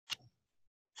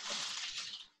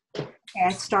Okay,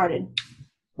 I started.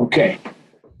 Okay.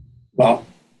 Well,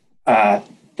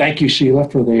 thank you, Sheila,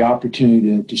 for the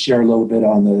opportunity to share a little bit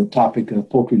on the topic of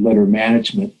poultry litter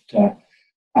management.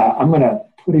 I'm going to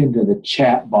put into the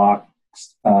chat box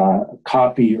a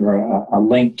copy or a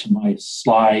link to my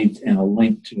slides and a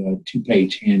link to a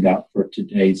 2-page handout for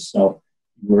today. So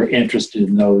if we're interested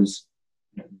in those,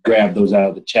 grab those out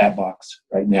of the chat box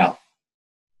right now.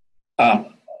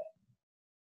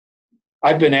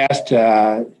 I've been asked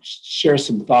to share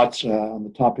some thoughts on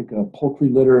the topic of poultry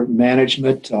litter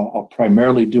management. I'll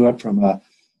primarily do it from a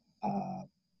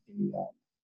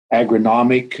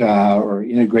agronomic or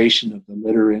integration of the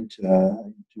litter into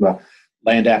a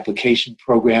land application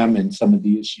program and some of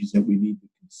the issues that we need to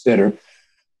consider.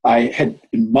 I had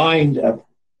in mind of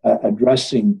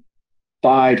addressing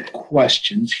 5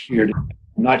 questions here.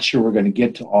 I'm not sure we're going to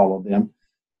get to all of them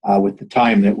with the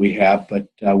time that we have, but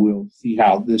we'll see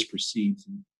how this proceeds.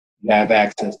 And you have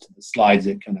access to the slides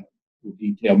that kind of will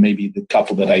detail maybe the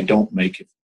couple that I don't make if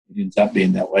it ends up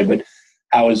being that way. But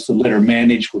how is the litter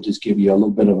managed? We'll just give you a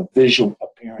little bit of a visual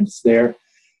appearance there.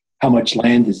 How much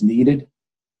land is needed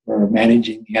for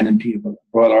managing the NNP of a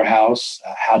broiler house?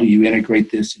 How do you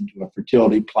integrate this into a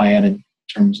fertility plan in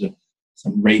terms of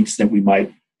some rates that we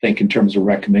might think in terms of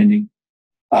recommending?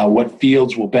 What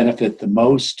fields will benefit the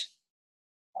most?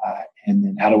 And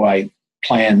then how do I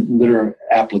plan litter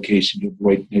application to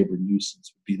avoid neighbor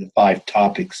nuisance would be the 5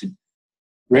 topics. And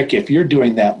Rick, if you're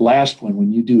doing that last one,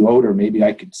 when you do odor, maybe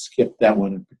I could skip that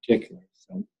one in particular.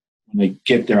 So when I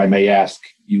get there, I may ask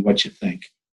you what you think.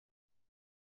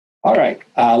 All right.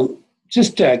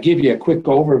 Just to give you a quick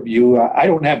overview, I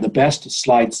don't have the best of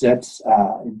slide sets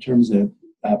in terms of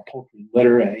poultry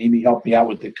litter. Amy helped me out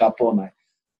with a couple, and I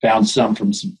found some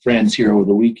from some friends here over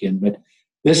the weekend. But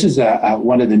this is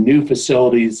one of the new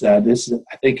facilities. This,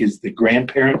 I think, is the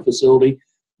grandparent facility.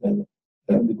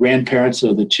 The grandparents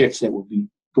of the chicks that will be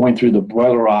going through the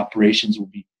broiler operations will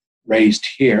be raised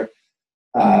here.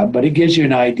 But it gives you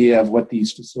an idea of what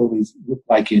these facilities look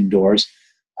like indoors.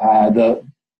 The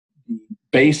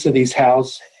base of these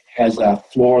houses has a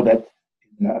floor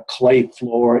a clay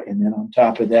floor, and then on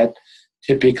top of that,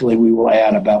 typically we will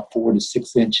add about 4 to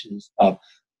 6 inches of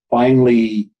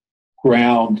finely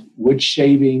ground wood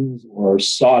shavings or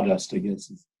sawdust, I guess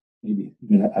is maybe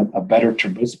even a better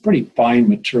term, but it's a pretty fine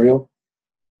material.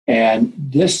 And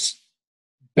this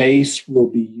base will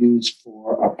be used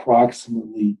for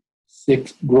approximately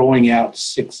 6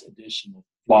 additional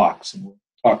flocks. And we'll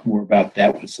talk more about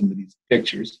that with some of these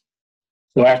pictures.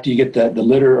 So after you get the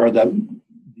litter or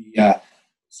the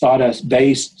sawdust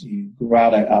base, you grow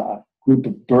out a group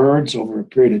of birds over a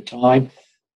period of time.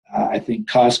 I think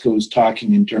Costco is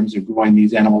talking in terms of growing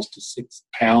these animals to 6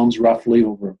 pounds roughly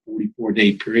over a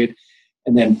 44-day period,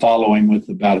 and then following with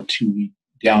about a 2-week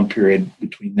down period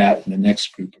between that and the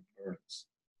next group of birds.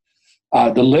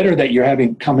 The litter that you're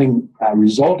having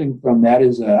resulting from that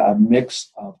is a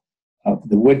mix of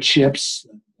the wood chips,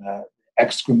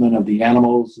 excrement of the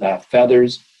animals,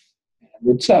 feathers.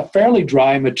 And it's a fairly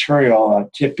dry material.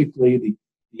 Typically,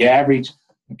 the average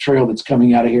material that's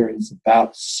coming out of here is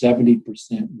about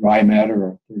 70% dry matter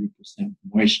or 30%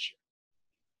 moisture.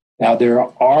 Now, there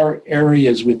are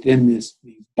areas within these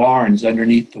barns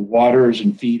underneath the waters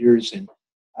and feeders and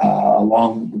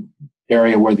along the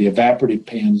area where the evaporative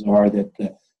pans are that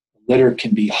the litter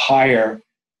can be higher.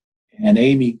 And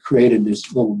Amy created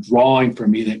this little drawing for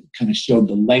me that kind of showed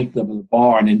the length of the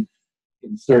barn. And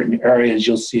in certain areas,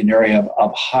 you'll see an area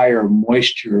of higher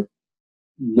moisture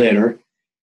litter.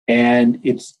 And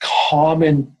it's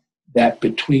common that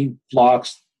between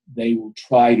flocks, they will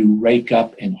try to rake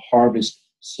up and harvest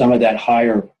some of that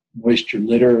higher moisture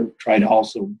litter, try to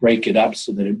also break it up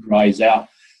so that it dries out.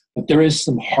 But there is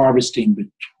some harvesting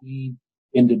between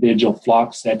individual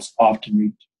flock sets,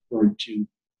 often referred to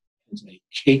as a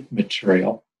cake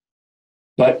material.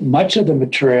 But much of the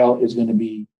material is going to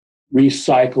be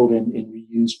recycled and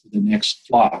reused for the next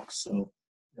flock. So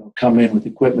they'll come in with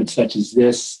equipment such as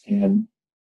this and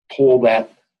pull that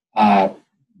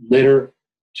litter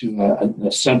to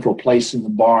a central place in the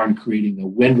barn, creating a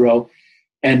windrow,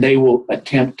 and they will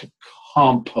attempt to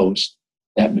compost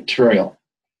that material.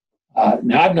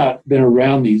 Now, I've not been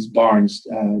around these barns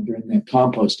during that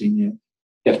composting yet.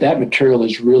 If that material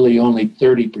is really only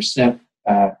 30%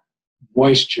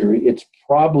 moisture, it's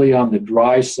probably on the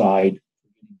dry side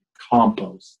for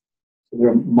compost. So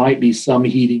there might be some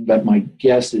heating, but my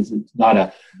guess is it's not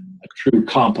a true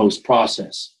compost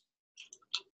process.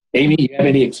 Amy, you have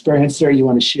any experience there you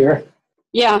want to share?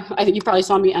 Yeah, I think you probably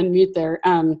saw me unmute there.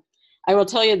 I will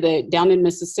tell you that down in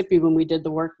Mississippi, when we did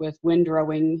the work with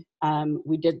windrowing,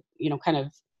 we did, kind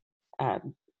of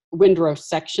windrow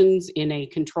sections in a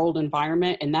controlled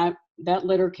environment, and that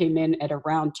litter came in at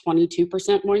around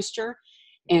 22% moisture,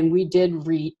 and we did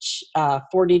reach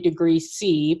 40 degrees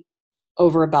C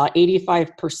over about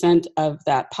 85% of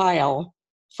that pile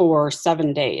for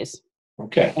 7 days.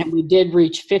 Okay. And we did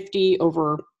reach 50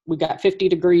 over, we got 50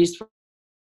 degrees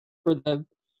for the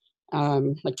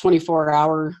like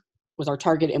 24-hour was our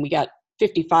target, and we got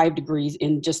 55 degrees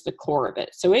in just the core of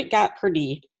it. So it got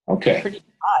pretty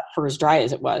hot for as dry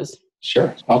as it was.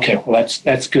 Sure. Okay. Well,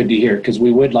 that's good to hear, because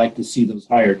we would like to see those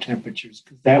higher temperatures,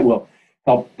 because that will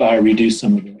help reduce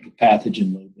some of the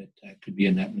pathogen load that could be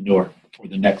in that manure before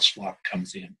the next flock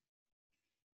comes in.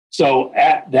 So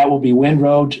that will be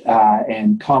windrowed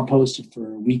and composted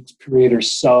for a week's period or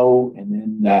so, and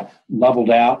then leveled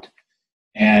out.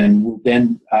 And we'll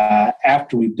then,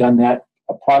 after we've done that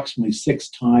approximately 6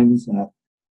 times,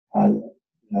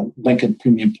 Lincoln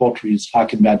Premium Poultry is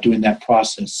talking about doing that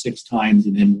process 6 times,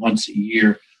 and then once a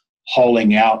year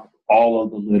hauling out all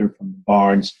of the litter from the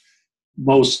barns.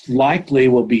 Most likely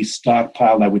will be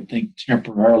stockpiled, I would think,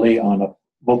 temporarily on a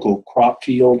local crop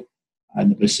field in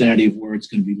the vicinity of where it's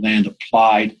going to be land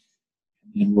applied.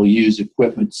 And we'll use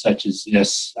equipment such as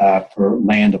this for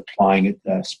land applying it,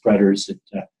 spreaders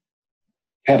that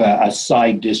have a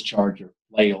side discharge or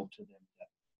flail to them to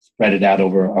spread it out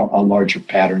over a larger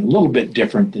pattern, a little bit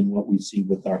different than what we see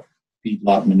with our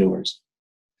feedlot manures.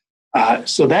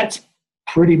 So that's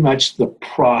pretty much the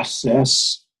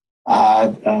process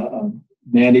of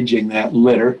managing that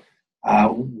litter.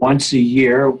 Once a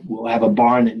year, we'll have a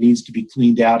barn that needs to be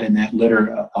cleaned out, and that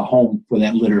litter, a home for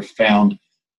that litter found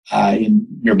in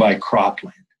nearby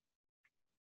cropland.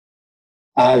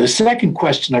 The second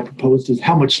question I proposed is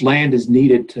how much land is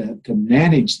needed to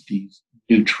manage these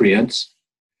nutrients.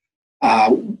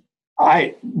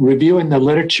 Reviewing the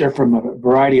literature from a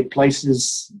variety of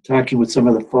places, talking with some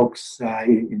of the folks,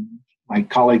 my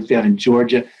colleagues down in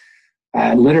Georgia,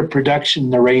 litter production in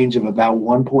the range of about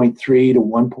 1.3 to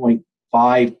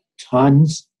 1.5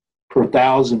 tons per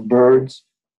 1,000 birds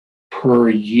per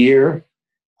year,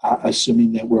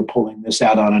 assuming that we're pulling this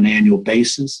out on an annual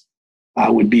basis,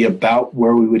 would be about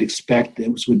where we would expect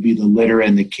this would be the litter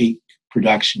and the cake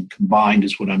production combined,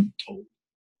 is what I'm told.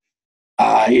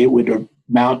 It would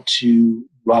amount to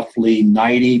roughly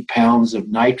 90 pounds of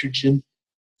nitrogen,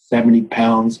 70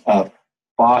 pounds of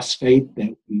phosphate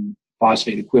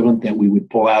equivalent that we would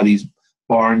pull out of these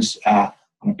barns on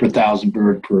a per 1,000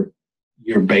 bird per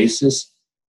year basis.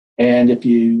 And if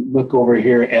you look over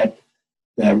here at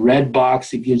the red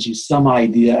box, it gives you some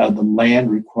idea of the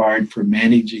land required for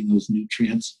managing those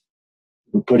nutrients.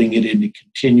 We're putting it into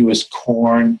continuous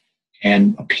corn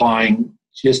and applying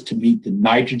just to meet the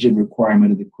nitrogen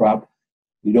requirement of the crop.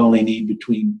 We'd only need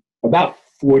between about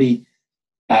 40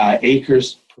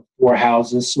 acres per 4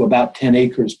 houses, so about 10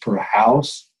 acres per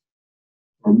house,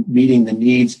 or meeting the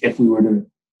needs. If we were to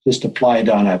just apply it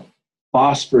on a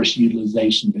phosphorus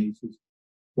utilization basis,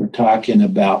 we're talking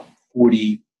about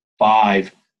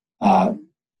 45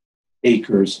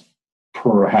 acres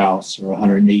per house, or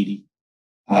 180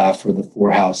 for the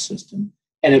 4-house system.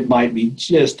 And it might be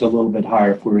just a little bit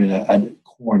higher if we're in a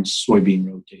corn-soybean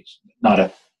rotation, not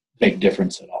a big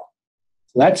difference at all.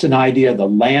 So that's an idea of the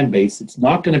land base. It's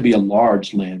not going to be a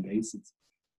large land base.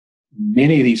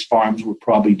 Many of these farms we're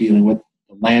probably dealing with,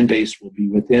 the land base will be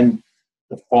within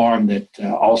the farm that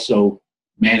also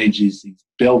manages these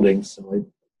buildings, so they'll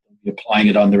be applying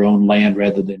it on their own land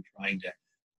rather than trying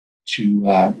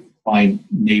to find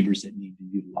neighbors that need to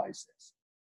utilize this.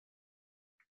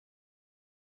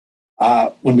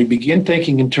 When we begin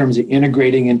thinking in terms of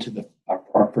integrating into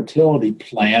our fertility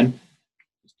plan,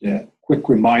 just a quick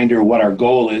reminder what our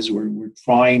goal is. We're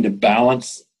trying to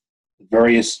balance the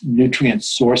various nutrient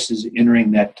sources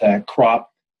entering that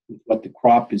crop with what the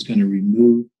crop is going to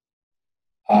remove.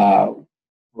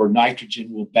 For nitrogen,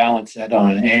 we'll balance that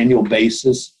on an annual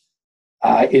basis.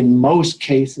 In most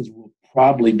cases, we'll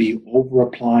probably be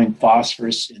over-applying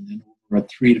phosphorus, and then over a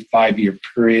 3 to 5 year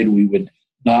period, we would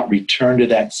not return to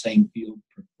that same field,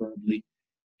 preferably,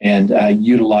 and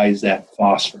utilize that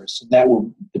phosphorus. So that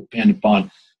will depend upon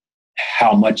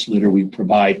how much litter we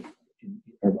provide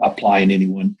or apply in any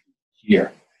one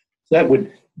year. So that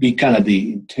would be kind of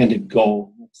the intended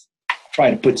goal. Let's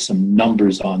try to put some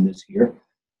numbers on this here.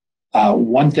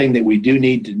 One thing that we do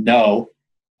need to know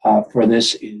for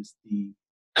this is the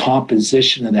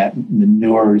composition of that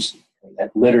manures, or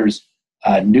that litter's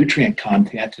nutrient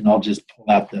content, and I'll just pull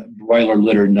out the broiler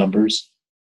litter numbers.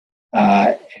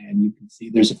 And you can see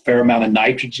there's a fair amount of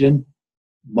nitrogen.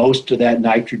 Most of that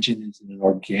nitrogen is in an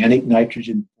organic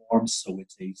nitrogen form, so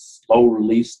it's a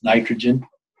slow-release nitrogen.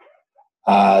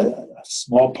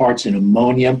 small parts in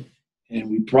ammonium, and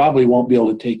we probably won't be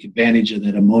able to take advantage of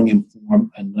that ammonium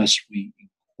form unless we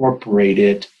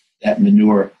incorporate that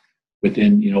manure,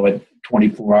 within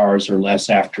 24 hours or less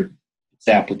after its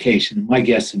application. And my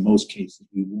guess, in most cases,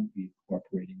 we won't be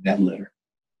incorporating that litter.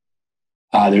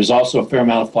 There's also a fair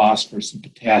amount of phosphorus and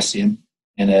potassium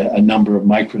and a number of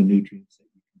micronutrients that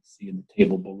you can see in the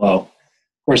table below.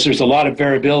 Of course, there's a lot of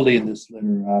variability in this litter.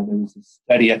 There was a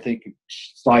study, I think, a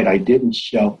slide I didn't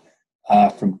show,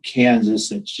 from Kansas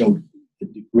that showed the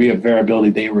degree of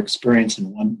variability they were experiencing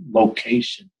in one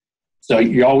location. So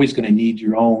you're always going to need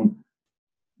your own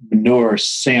manure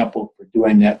sample for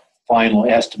doing that final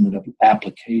estimate of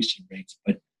application rates.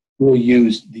 But we'll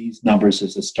use these numbers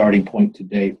as a starting point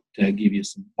today to give you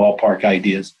some ballpark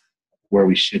ideas of where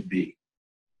we should be.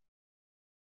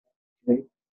 Okay.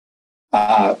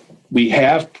 We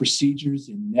have procedures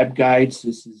in NEB guides.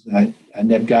 This is a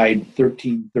NEB guide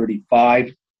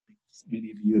 1335.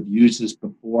 Many of you have used this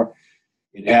before.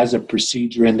 It has a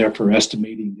procedure in there for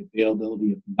estimating the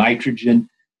availability of nitrogen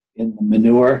in the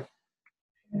manure.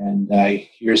 And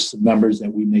here's some numbers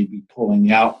that we may be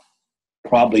pulling out,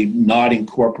 probably not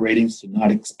incorporating, so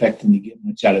not expecting to get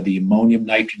much out of the ammonium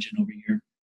nitrogen over here.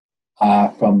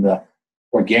 From the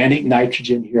organic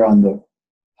nitrogen here on the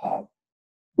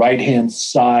right-hand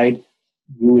side,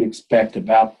 we would expect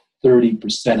about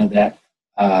 30% of that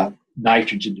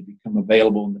nitrogen to become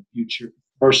available in the future,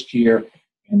 first year,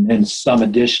 and then some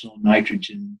additional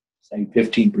nitrogen, say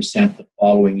 15% the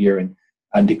following year,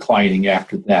 and declining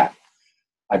after that.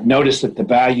 I've noticed that the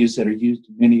values that are used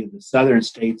in many of the southern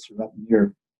states are up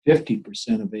near 50%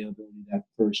 availability that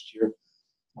first year.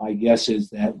 My guess is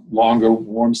that longer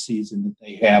warm season that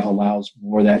they have allows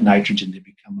more of that nitrogen to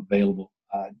become available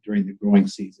during the growing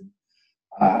season.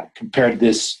 Compared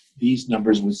these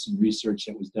numbers with some research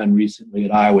that was done recently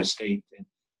at Iowa State and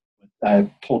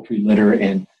with poultry litter,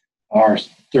 and our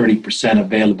 30%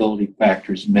 availability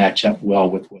factors match up well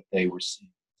with what they were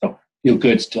seeing. So feel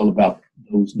good still about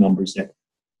those numbers that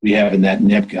we have in that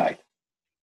NEB guide.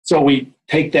 So we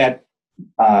take that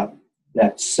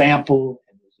sample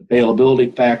and those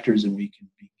availability factors, and we can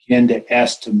begin to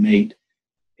estimate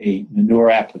a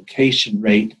manure application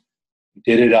rate. We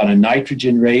did it on a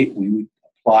nitrogen rate. We would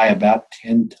apply about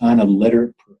 10 ton of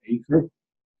litter per acre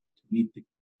to meet the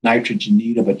nitrogen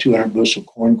need of a 200 bushel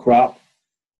corn crop.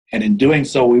 And in doing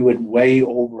so, we would way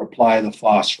over apply the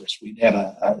phosphorus. We'd have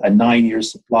a 9-year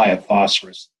supply of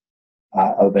phosphorus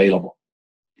available,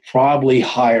 probably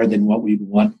higher than what we'd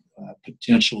want,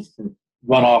 potential for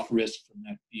runoff risk from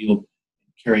that field,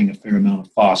 carrying a fair amount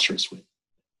of phosphorus with.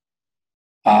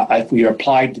 If we are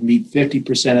applied to meet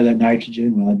 50% of that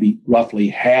nitrogen, well, it'd be roughly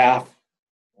half,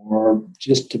 or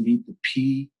just to meet the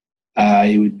P,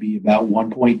 it would be about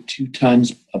 1.2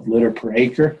 tons of litter per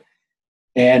acre.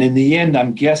 And in the end,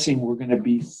 I'm guessing we're going to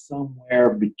be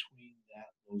somewhere between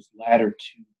those latter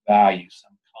two values,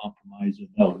 some compromise of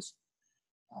those.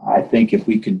 I think if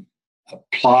we can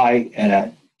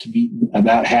apply to meet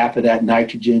about half of that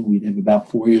nitrogen, we'd have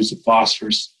about 4 years of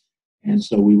phosphorus. And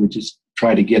so we would just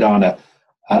try to get on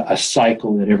a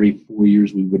cycle that every 4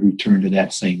 years we would return to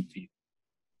that same field.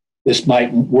 This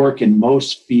might work in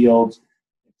most fields,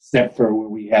 except for where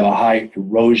we have a high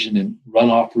erosion and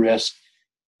runoff risk.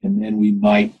 And then we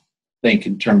might think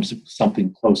in terms of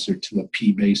something closer to a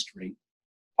P-based rate,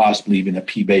 possibly even a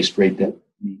P-based rate that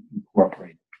we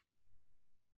incorporate.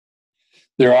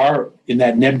 There are, in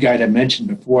that NEB guide I mentioned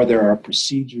before, there are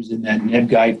procedures in that NEB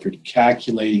guide for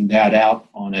calculating that out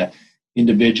on an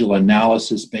individual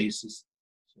analysis basis.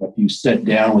 So if you sit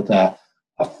down with a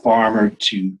farmer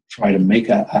to try to make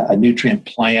a nutrient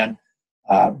plan,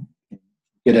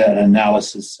 get an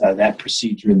analysis, that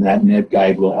procedure in that NEB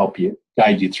guide will help you,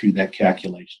 guide you through that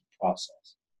calculation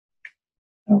process.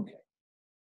 Okay.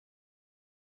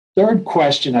 Third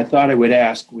question I thought I would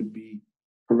ask would be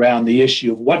around the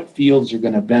issue of what fields are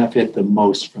going to benefit the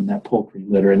most from that poultry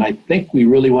litter. And I think we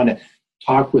really want to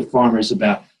talk with farmers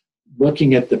about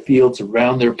looking at the fields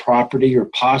around their property or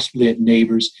possibly at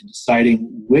neighbors and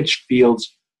deciding which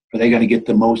fields are they going to get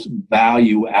the most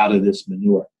value out of this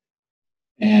manure.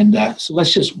 And so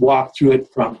let's just walk through it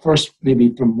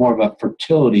maybe from more of a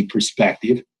fertility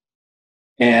perspective.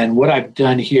 And what I've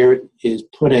done here is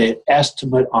put an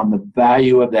estimate on the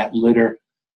value of that litter.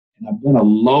 And I've done a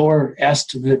lower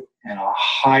estimate and a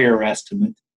higher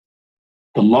estimate.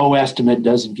 The low estimate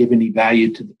doesn't give any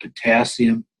value to the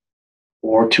potassium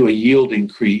or to a yield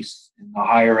increase, and the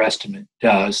higher estimate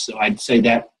does. So I'd say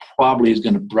that probably is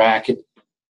going to bracket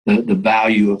the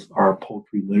value of our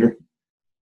poultry litter.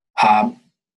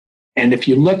 And if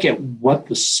you look at what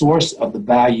the source of the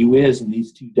value is in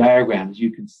these two diagrams,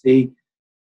 you can see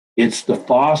It's the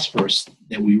phosphorus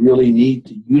that we really need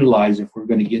to utilize if we're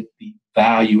going to get the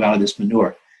value out of this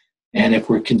manure. And if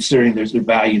we're considering there's a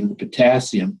value to the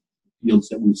potassium, fields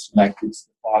that we select, it's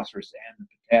the phosphorus and the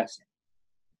potassium.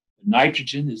 The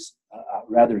nitrogen is a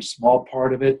rather small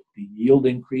part of it. The yield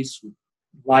increase would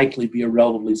likely be a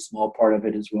relatively small part of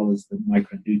it, as well as the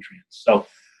micronutrients. So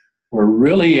we're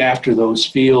really after those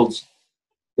fields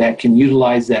that can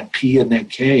utilize that P and that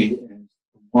K as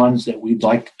the ones that we'd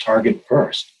like to target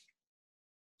first.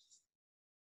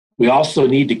 We also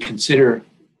need to consider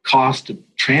cost of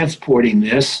transporting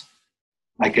this.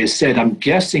 Like I said, I'm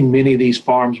guessing many of these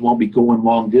farms won't be going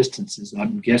long distances.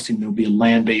 I'm guessing there'll be a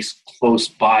land base close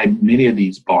by many of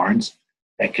these barns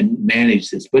that can manage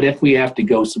this. But if we have to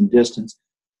go some distance,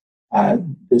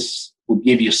 this will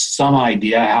give you some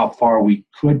idea how far we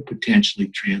could potentially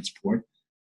transport.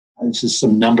 This is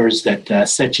some numbers that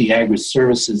Sechi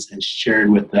Agri-Services has shared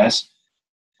with us.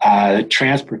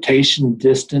 Transportation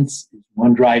distance is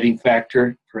one driving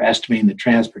factor for estimating the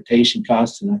transportation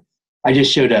costs. And I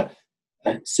just showed a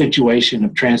situation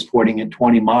of transporting it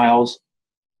 20 miles.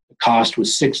 The cost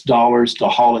was $6 to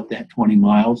haul it that 20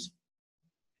 miles.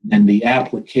 And then the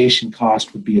application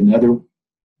cost would be another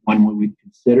one we'd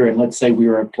consider. And let's say we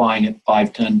were applying at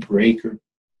 5 tons per acre.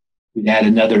 We'd add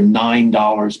another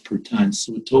 $9 per ton.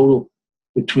 So a total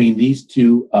between these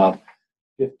two of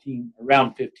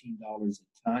around $15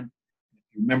 a ton.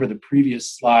 If you remember the previous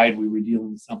slide, we were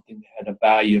dealing with something that had a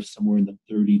value of somewhere in the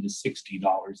 $30 to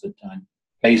 $60 a ton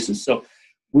basis. So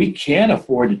we can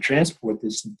afford to transport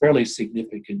this in fairly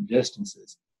significant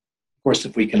distances. Of course,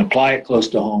 if we can apply it close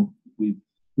to home, we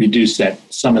reduce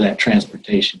some of that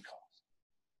transportation cost.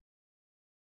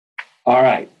 All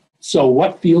right. So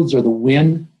what fields are the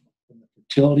win from the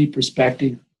fertility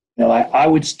perspective? Now, I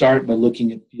would start by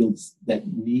looking at fields that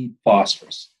need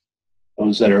phosphorus.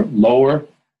 Those that are lower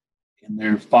in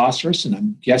their phosphorus, and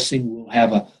I'm guessing we'll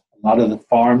have a lot of the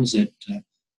farms that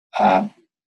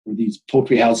where these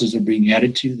poultry houses are being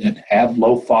added to that have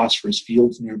low phosphorus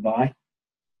fields nearby.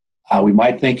 We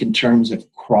might think in terms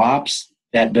of crops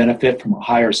that benefit from a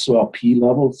higher soil P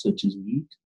level, such as wheat.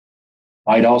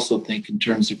 Might also think in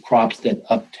terms of crops that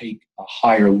uptake a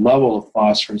higher level of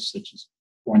phosphorus, such as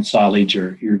corn silage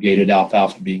or irrigated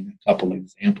alfalfa being a couple of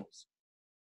examples.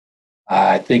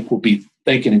 I think we'll be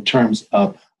thinking in terms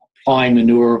of applying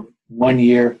manure 1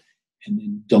 year and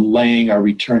then delaying our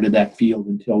return to that field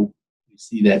until we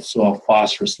see that soil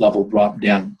phosphorus level drop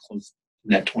down close to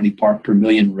that 20 part per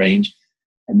million range.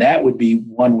 And that would be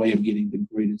one way of getting the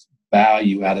greatest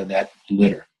value out of that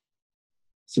litter.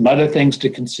 Some other things to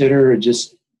consider are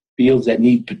just fields that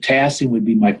need potassium would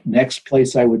be my next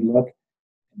place I would look.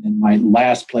 And then my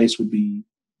last place would be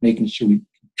making sure we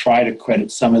try to credit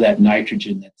some of that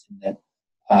nitrogen that's in that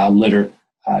litter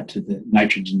to the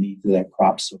nitrogen needs of that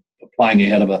crop. So applying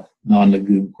ahead of a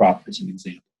non-legume crop as an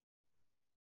example.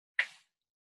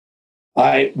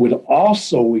 I would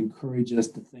also encourage us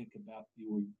to think about the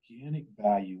organic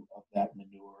value of that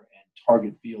manure and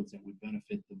target fields that would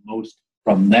benefit the most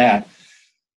from that.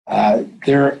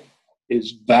 There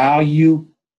is value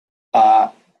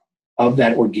of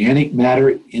that organic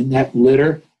matter in that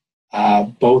litter,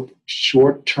 both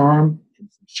short-term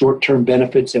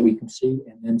benefits that we can see,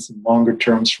 and then some longer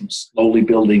terms from slowly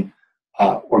building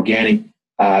organic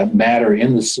matter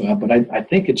in the soil. But I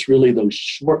think it's really those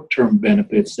short-term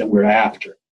benefits that we're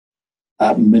after.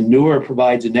 Manure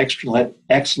provides an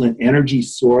excellent energy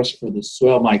source for the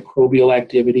soil microbial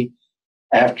activity.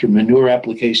 After manure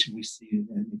application, we see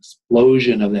an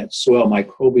explosion of that soil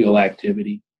microbial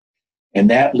activity, and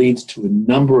that leads to a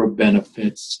number of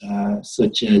benefits,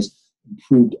 such as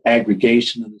improved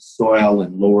aggregation of the soil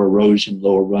and lower erosion,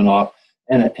 lower runoff,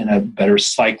 and a better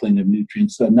cycling of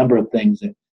nutrients. So a number of things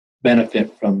that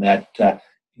benefit from that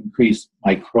increased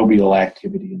microbial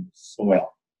activity in the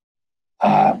soil.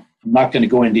 I'm not going to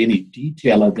go into any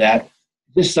detail of that.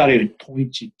 This thought I would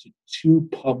point you to two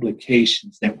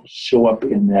publications that will show up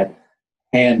in that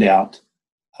handout.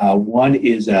 One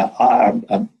is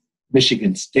a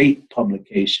Michigan State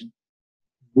publication,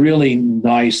 really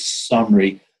nice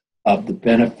summary of the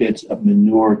benefits of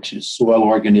manure to soil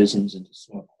organisms and to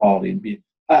soil quality. And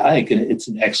I think it's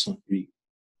an excellent read.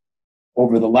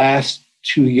 Over the last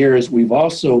 2 years, we've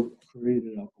also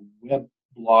created a web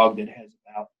blog that has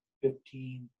about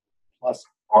 15 plus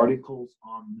articles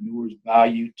on manure's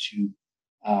value to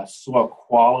soil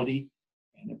quality.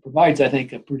 And it provides, I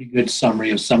think, a pretty good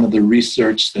summary of some of the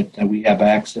research that we have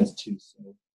access to. So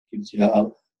it gives you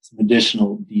some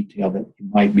additional detail that you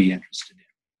might be interested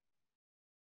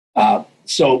in.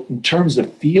 So in terms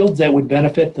of fields that would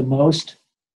benefit the most,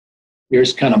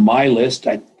 here's kind of my list.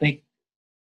 I think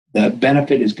The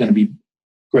benefit is going to be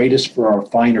greatest for our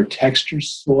finer texture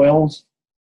soils,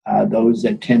 those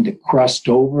that tend to crust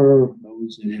over,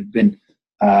 those that have been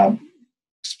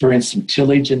experienced some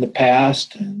tillage in the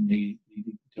past and they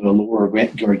need to a lower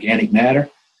organic matter.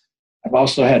 I've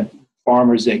also had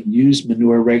farmers that use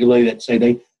manure regularly that say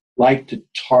they like to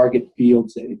target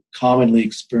fields that commonly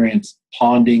experience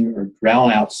ponding or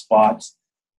drown out spots.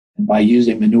 And by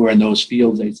using manure in those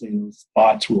fields, they say those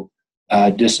spots will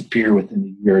disappear within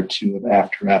a year or two of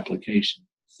after application.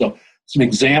 So some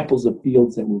examples of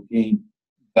fields that will gain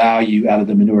value out of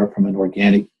the manure from an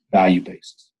organic value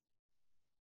basis.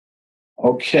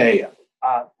 Okay,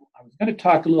 I was going to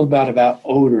talk a little bit about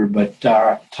odor, but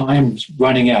time's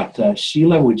running out.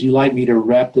 Sheila, would you like me to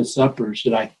wrap this up, or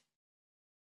should I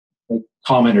make a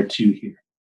comment or two here?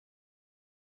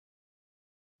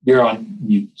 You're on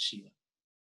mute, Sheila.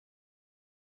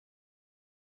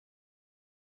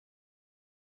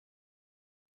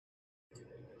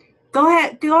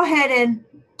 Go ahead and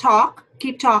talk.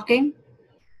 Keep talking.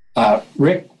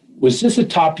 Rick, was this a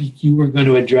topic you were going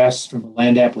to address from a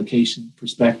land application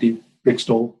perspective, Rick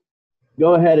Stoll?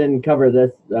 Go ahead and cover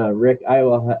this, Rick. I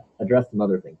will address some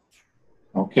other things.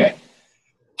 Okay.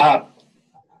 I'm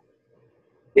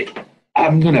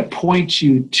going to point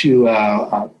you to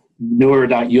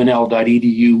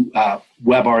manure.unl.edu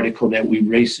web article that we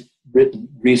written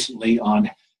recently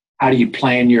on how do you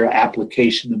plan your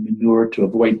application of manure to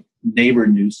avoid neighbor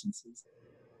nuisances.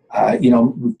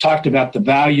 We've talked about the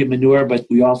value of manure, but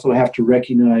we also have to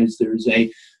recognize there's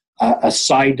a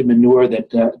side to manure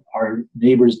that our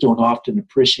neighbors don't often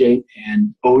appreciate,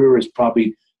 and odor is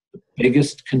probably the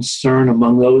biggest concern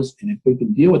among those. And if we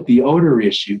can deal with the odor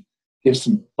issue, give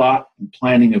some thought and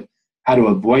planning of how to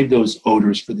avoid those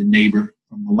odors for the neighbor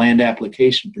from a land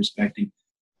application perspective,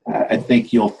 I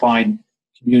think you'll find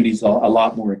communities a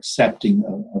lot more accepting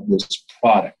of this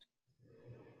product.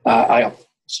 I'll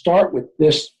start with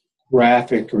this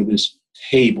graphic or this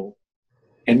table,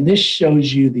 and this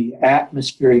shows you the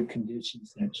atmospheric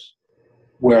conditions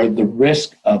where the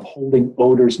risk of holding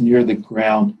odors near the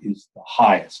ground is the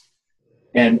highest.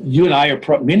 And you and I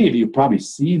many of you have probably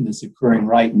seen this occurring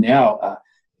right now.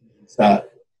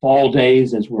 Fall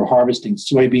days as we're harvesting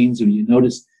soybeans, and you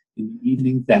notice in the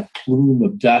evening that plume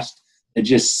of dust that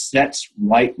just sets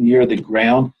right near the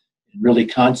ground and really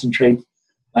concentrates.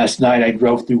 Last night I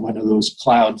drove through one of those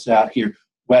clouds out here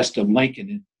west of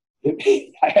Lincoln, and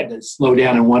I had to slow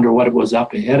down and wonder what it was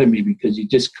up ahead of me because you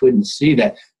just couldn't see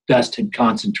that dust had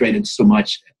concentrated so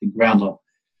much at the ground level.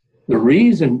 The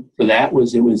reason for that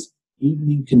was it was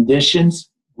evening conditions,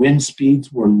 wind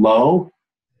speeds were low,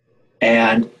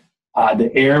 and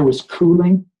the air was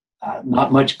cooling,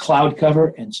 not much cloud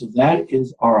cover, and so that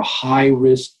is our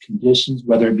high-risk conditions,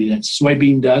 whether it be that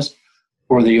soybean dust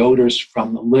or the odors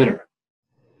from the litter.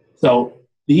 So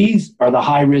these are the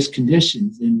high-risk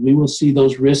conditions, and we will see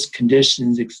those risk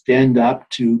conditions extend up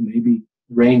to maybe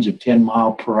the range of 10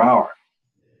 miles per hour.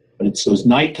 But it's those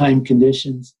nighttime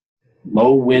conditions,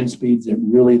 low wind speeds, that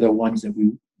really the ones that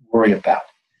we worry about.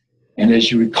 And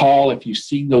as you recall, if you've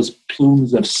seen those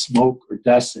plumes of smoke or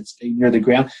dust that stay near the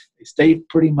ground, they stay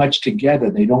pretty much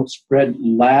together. They don't spread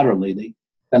laterally. They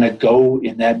kind of go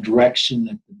in that direction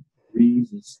that the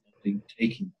breeze is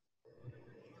taking.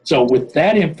 So with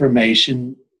that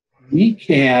information, we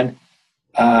can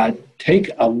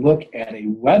take a look at a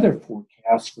weather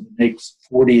forecast for the next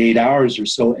 48 hours or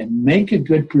so and make a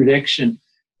good prediction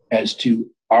as to,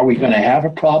 are we going to have a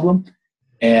problem?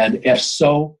 And if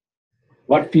so,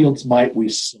 what fields might we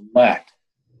select?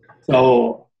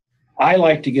 So I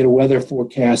like to get a weather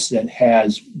forecast that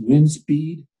has wind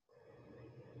speed,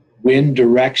 wind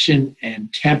direction,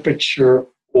 and temperature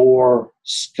or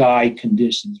sky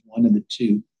conditions, one of the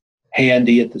two,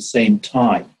 handy at the same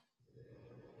time.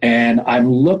 And I'm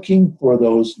looking for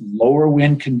those lower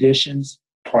wind conditions,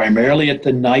 primarily at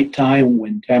the nighttime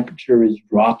when temperature is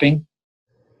dropping.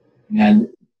 And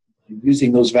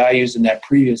using those values in that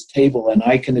previous table, and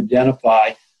I can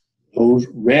identify those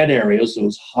red areas,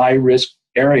 those high-risk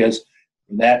areas,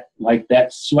 that like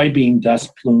that soybean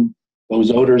dust plume,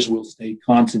 those odors will stay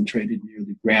concentrated near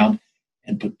the ground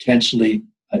and potentially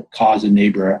cause a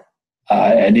neighbor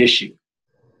an issue.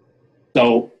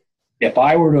 So if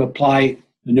I were to apply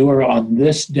manure on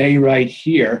this day right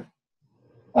here,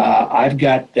 I've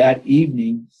got that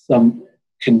evening some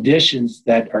conditions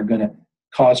that are going to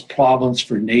cause problems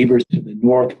for neighbors to the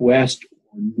northwest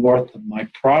or north of my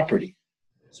property.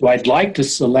 So I'd like to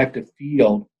select a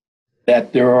field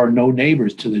that there are no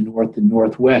neighbors to the north and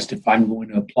northwest if I'm going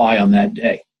to apply on that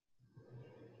day.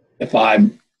 If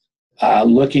I'm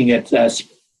looking at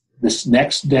this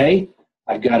next day,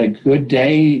 I've got a good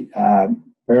day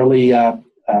fairly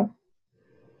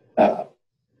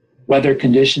weather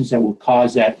conditions that will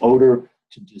cause that odor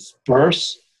to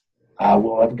disperse.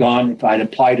 Will have gone, if I'd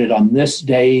applied it on this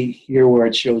day here where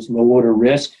it shows low odor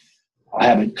risk, I'll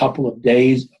have a couple of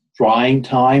days drying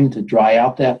time to dry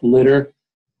out that litter.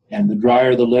 And the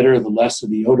drier the litter, the less of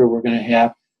the odor we're going to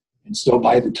have. And so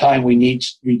by the time we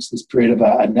reach this period of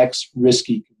a next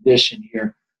risky condition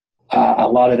here, a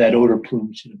lot of that odor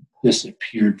plume should have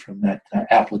disappeared from that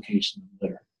application of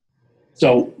litter.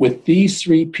 So with these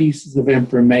three pieces of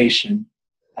information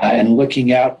and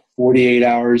looking out 48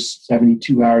 hours,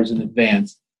 72 hours in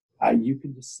advance, you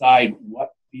can decide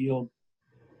what field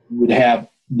you would have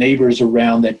neighbors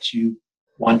around that you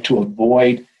want to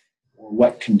avoid, or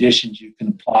what conditions you can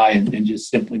apply and just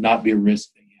simply not be a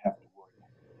risk that you have to worry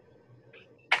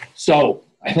about. So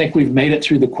I think we've made it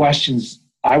through the questions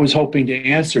I was hoping to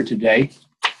answer today.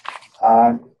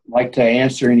 I'd like to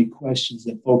answer any questions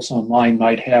that folks online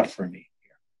might have for me.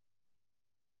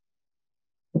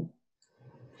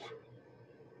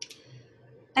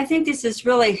 I think this is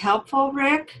really helpful,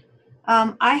 Rick.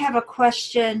 I have a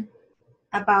question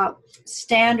about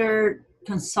standard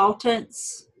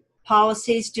consultants'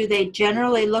 policies. Do they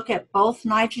generally look at both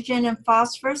nitrogen and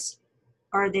phosphorus,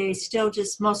 or are they still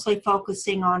just mostly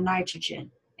focusing on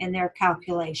nitrogen in their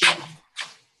calculation?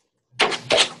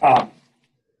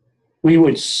 We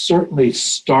would certainly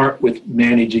start with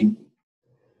managing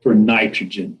for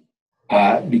nitrogen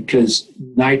because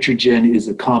nitrogen is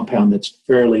a compound that's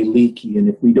fairly leaky, and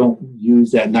if we don't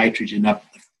use that nitrogen up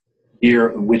the year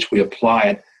in which we apply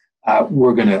it,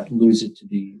 we're going to lose it to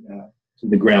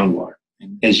the groundwater,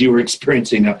 and as you were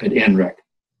experiencing up at NREC.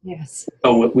 Yes.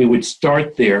 So we would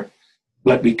start there,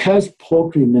 but because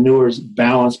poultry manure's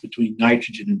balance between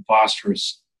nitrogen and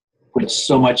phosphorus puts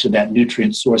so much of that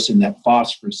nutrient source in that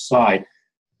phosphorus side,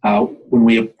 when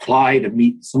we apply to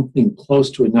meet something close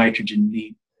to a nitrogen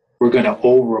need, we're going to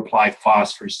over-apply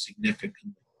phosphorus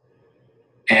significantly.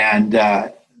 And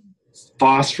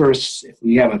phosphorus, if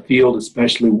we have a field,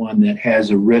 especially one that has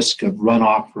a risk of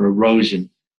runoff or erosion,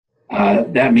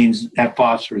 that means that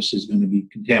phosphorus is going to be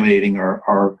contaminating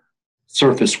our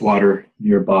surface water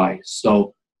nearby.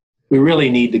 So we really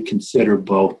need to consider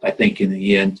both, I think, in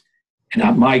the end.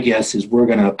 And my guess is we're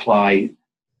going to apply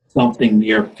something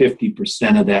near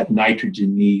 50% of that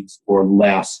nitrogen needs or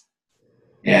less.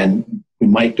 And we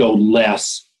might go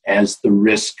less as the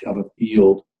risk of a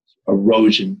field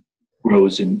erosion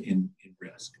grows in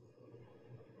risk.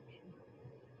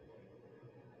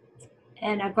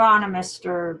 And agronomists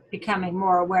are becoming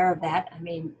more aware of that. I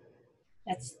mean,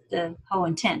 that's the whole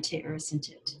intent here, isn't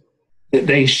it?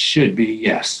 They should be,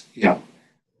 yes. Yeah.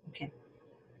 Okay.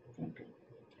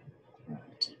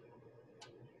 Right.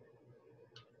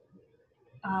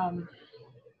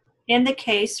 In the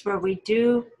case where we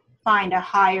do find a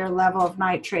higher level of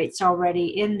nitrates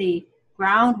already in the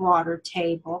groundwater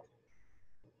table,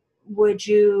 would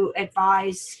you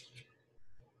advise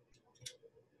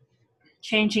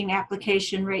changing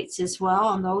application rates as well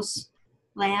on those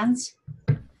lands?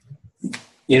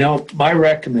 You know, my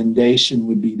recommendation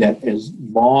would be that as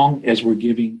long as we're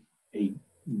giving a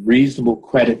reasonable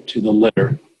credit to the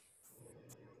litter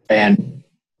and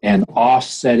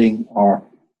offsetting our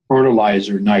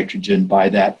fertilizer nitrogen by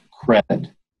that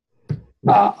credit,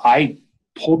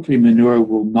 poultry manure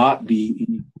will not be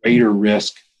any greater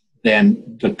risk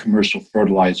than the commercial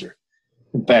fertilizer.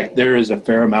 In fact, there is a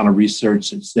fair amount of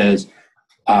research that says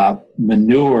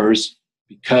manures,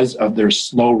 because of their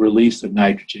slow release of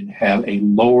nitrogen, have a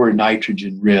lower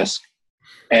nitrogen risk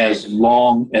as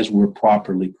long as we're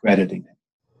properly crediting it.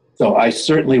 So I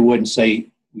certainly wouldn't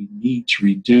say we need to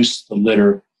reduce the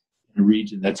litter in a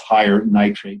region that's higher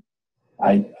nitrate.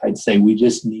 I'd say we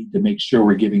just need to make sure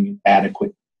we're giving it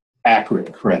adequate,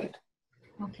 accurate credit.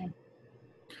 Okay.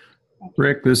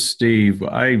 Rick, this is Steve.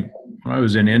 When I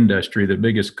was in industry, the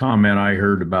biggest comment I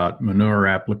heard about manure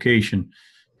application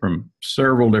from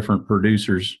several different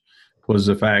producers was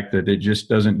the fact that it just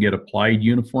doesn't get applied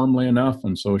uniformly enough.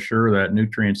 And so sure, that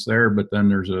nutrient's there, but then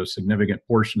there's a significant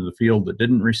portion of the field that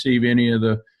didn't receive any of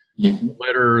the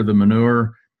litter or the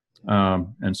manure.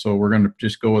 And so we're going to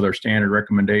just go with our standard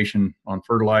recommendation on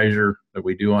fertilizer that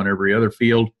we do on every other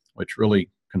field, which really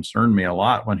concerned me a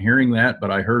lot when hearing that, but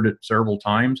I heard it several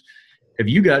times. Have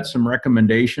you got some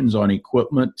recommendations on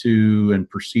equipment and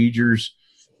procedures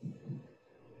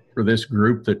for this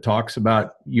group that talks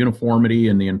about uniformity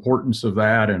and the importance of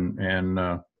that? And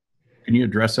can you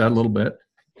address that a little bit?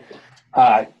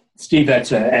 Steve,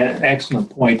 that's an excellent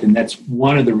point, and that's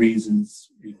one of the reasons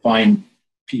we find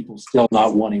people still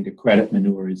not wanting to credit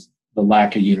manure is the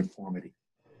lack of uniformity.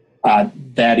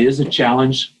 That is a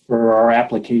challenge for our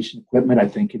application equipment. I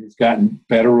think it has gotten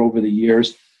better over the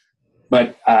years.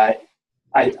 But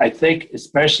I think,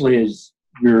 especially as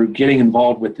you're getting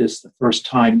involved with this the first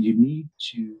time, you need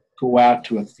to go out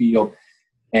to a field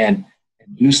and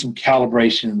do some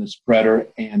calibration in the spreader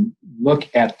and look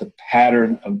at the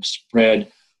pattern of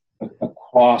spread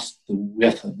across the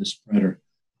width of the spreader.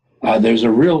 There's a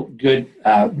real good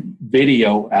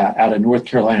video out of North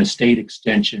Carolina State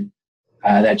Extension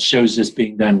that shows this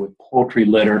being done with poultry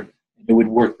litter. It would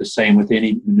work the same with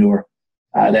any manure.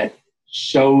 That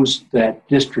shows that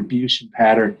distribution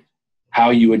pattern,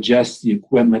 how you adjust the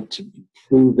equipment to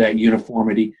improve that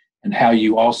uniformity, and how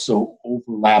you also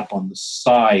overlap on the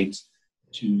sides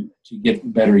to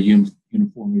get better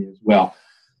uniformity as well.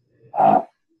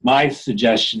 My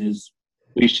suggestion is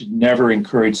we should never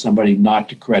encourage somebody not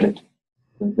to credit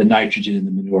the nitrogen in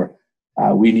the manure.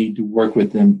 We need to work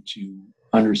with them to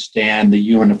understand the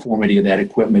uniformity of that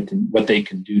equipment and what they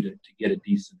can do to get a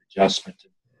decent adjustment.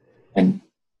 And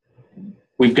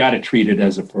we've got to treat it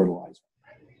as a fertilizer.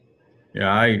 Yeah,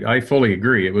 I fully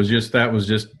agree. It was just,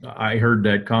 I heard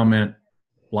that comment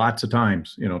lots of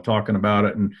times, talking about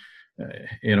it. And,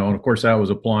 and of course that was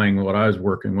applying what I was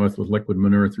working with liquid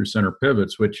manure through center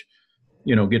pivots, which,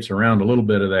 gets around a little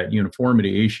bit of that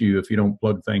uniformity issue if you don't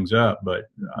plug things up. But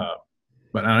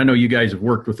I know you guys have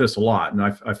worked with this a lot, and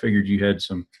I figured you had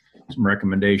some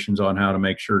recommendations on how to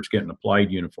make sure it's getting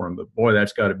applied uniform. But boy,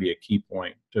 that's got to be a key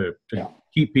point to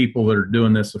keep people that are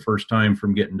doing this the first time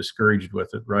from getting discouraged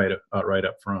with it right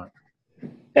up front.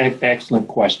 Excellent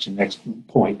question. Excellent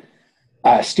point.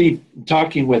 Steve,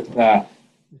 talking with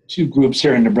two groups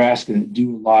here in Nebraska that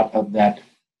do a lot of that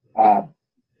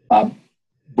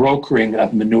brokering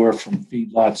of manure from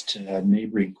feedlots to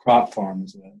neighboring crop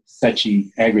farms,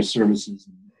 Sechi Agri-Services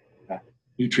and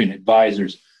Nutrient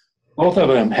Advisors. Both of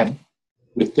them have,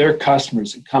 with their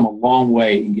customers, have come a long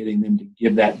way in getting them to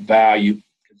give that value.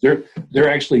 They're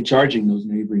actually charging those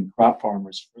neighboring crop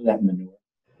farmers for that manure.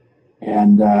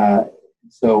 And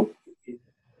so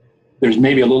there's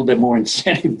maybe a little bit more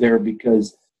incentive there,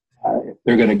 because if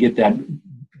they're going to get that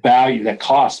value, that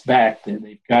cost back, then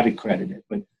they've got to credit it.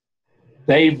 But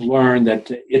they've learned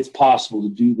that it's possible to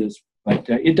do this, but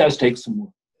it does take some work.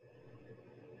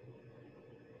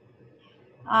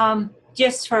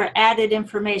 Just for added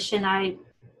information, I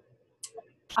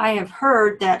have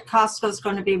heard that Costco is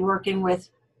going to be working with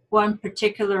one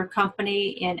particular company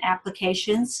in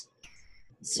applications.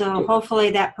 So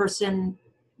hopefully that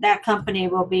company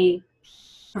will be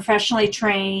professionally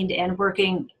trained and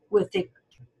working with the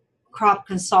crop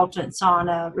consultants on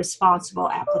a responsible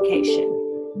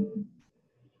application.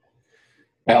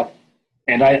 Well,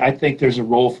 and I think there's a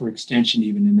role for extension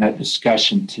even in that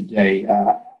discussion today.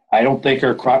 I don't think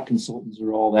our crop consultants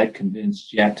are all that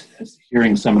convinced yet, as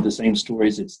hearing some of the same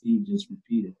stories that Steve just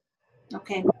repeated.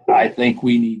 Okay. I think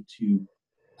we need to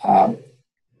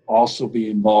also be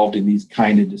involved in these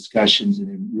kind of discussions and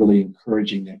in really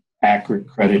encouraging that accurate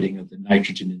crediting of the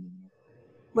nitrogen in the manure.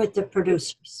 With the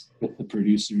producers. With the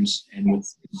producers and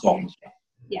with the consultants.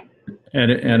 Yeah.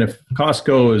 And if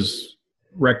Costco is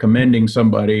recommending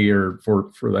somebody or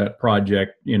for that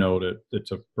project,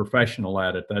 that's a professional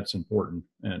at it, that's important.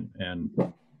 And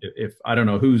if I don't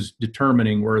know who's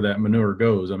determining where that manure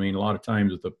goes. I mean, a lot of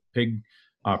times with the pig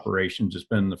operations, it's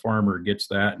been the farmer gets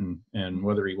that and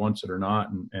whether he wants it or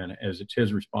not, and as it's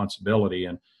his responsibility.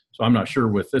 And so I'm not sure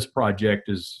with this project,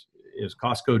 is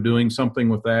Costco doing something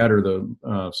with that, or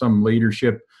the some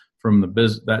leadership from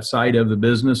that side of the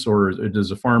business, or does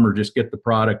the farmer just get the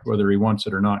product whether he wants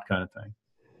it or not, kind of thing?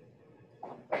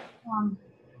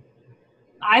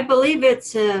 I believe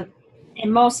it's in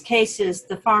most cases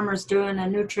the farmer's doing a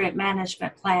nutrient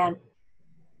management plan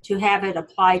to have it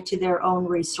applied to their own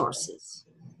resources.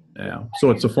 Yeah, so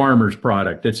it's a farmer's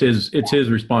product. It's his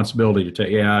responsibility to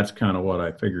take. Yeah, that's kind of what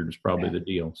I figured is probably the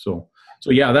deal. So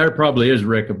yeah, there probably is,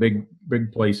 Rick, a big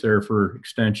place there for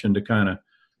extension to kind of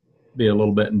be a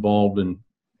little bit involved in,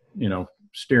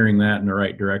 steering that in the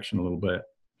right direction a little bit.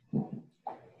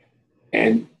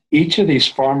 And each of these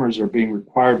farmers are being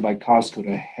required by Costco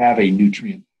to have a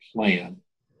nutrient plan.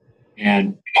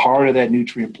 And part of that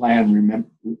nutrient plan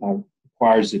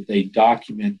requires that they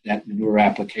document that manure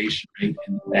application rate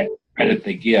and that credit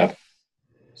they give.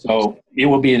 So it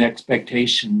will be an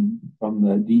expectation from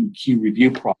the DEQ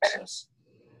review process.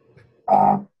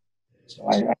 So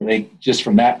I think just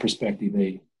from that perspective,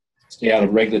 they stay out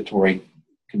of regulatory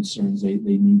concerns. They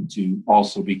need to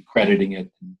also be crediting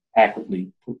it and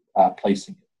accurately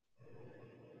placing it.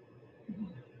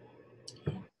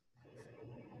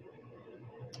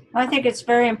 I think it's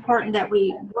very important that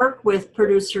we work with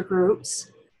producer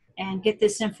groups and get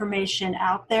this information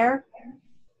out there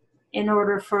in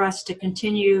order for us to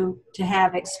continue to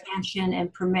have expansion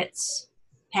and permits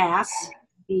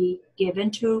be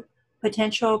given to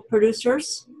potential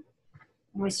producers.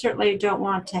 And we certainly don't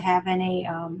want to have any,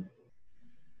 I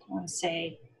want to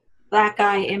say, black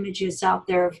eye images out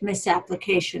there of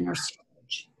misapplication or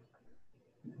storage.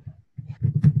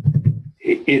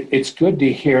 It's good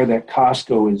to hear that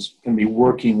Costco is going to be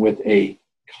working with a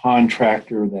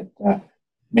contractor that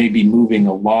may be moving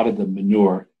a lot of the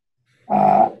manure.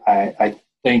 I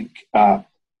think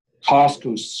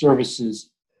Costco's services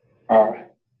are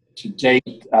to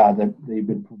date that they've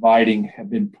been providing have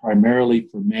been primarily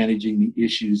for managing the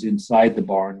issues inside the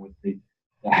barn with the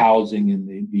housing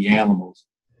and the animals.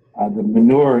 The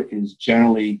manure is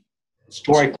generally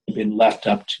historically been left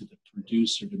up to the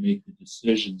producer to make the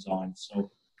decisions on.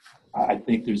 So I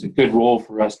think there's a good role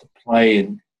for us to play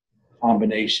in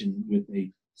combination with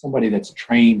somebody that's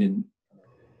trained and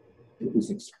is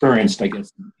experienced, I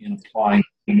guess, in applying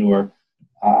manure.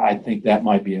 I think that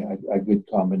might be a good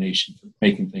combination for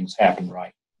making things happen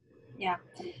right. Yeah.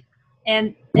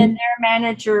 And their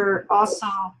manager also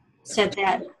said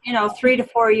that, 3 to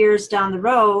 4 years down the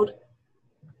road,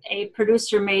 a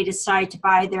producer may decide to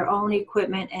buy their own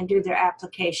equipment and do their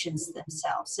applications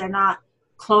themselves. They're not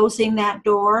closing that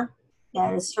door.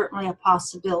 That is certainly a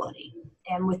possibility,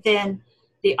 and within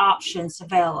the options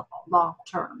available long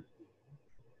term.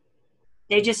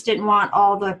 They just didn't want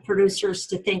all the producers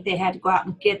to think they had to go out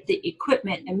and get the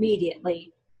equipment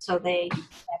immediately. So they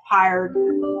have hired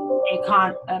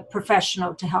a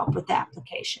professional to help with the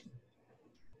application.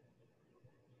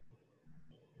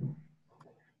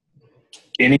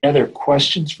 Any other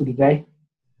questions for today?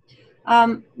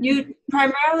 You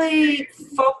primarily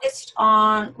focused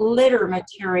on litter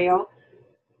material.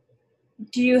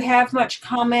 Do you have much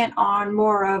comment on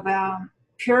more of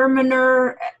pure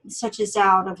manure, such as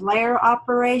out of layer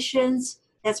operations?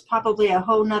 That's probably a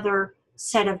whole nother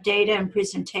set of data and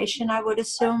presentation, I would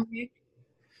assume.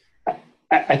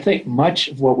 I think much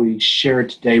of what we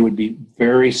shared today would be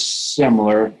very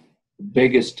similar. The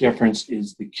biggest difference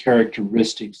is the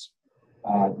characteristics.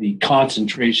 The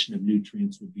concentration of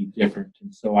nutrients would be different.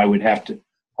 And so I would have to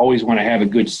always want to have a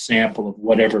good sample of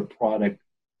whatever product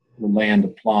the land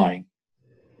applying.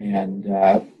 And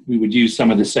we would use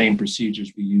some of the same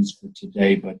procedures we use for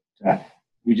today, but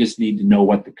we just need to know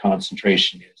what the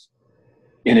concentration is.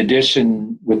 In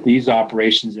addition, with these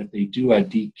operations, if they do a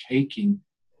decaking,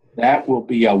 that will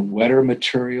be a wetter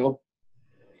material.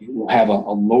 It will have a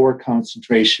lower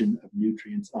concentration of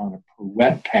nutrients on a per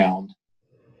wet pound.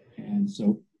 And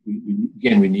so, we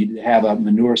need to have a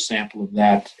manure sample of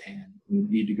that, and we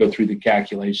need to go through the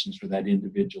calculations for that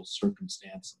individual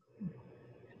circumstance and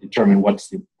determine what's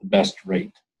the best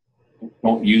rate.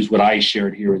 Don't use what I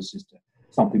shared here as just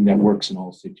something that works in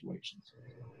all situations.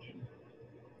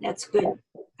 That's good.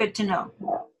 Good to know.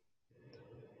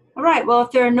 All right. Well,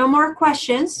 if there are no more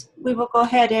questions, we will go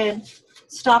ahead and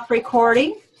stop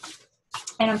recording.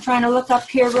 And I'm trying to look up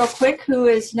here real quick who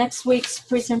is next week's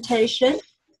presentation.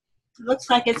 It looks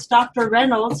like it's Dr.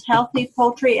 Reynolds, Healthy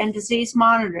Poultry and Disease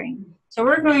Monitoring. So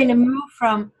we're going to move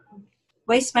from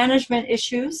waste management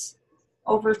issues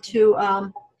over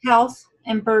to health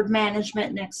and bird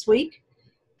management next week.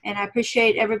 And I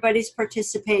appreciate everybody's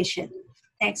participation.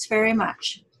 Thanks very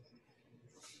much.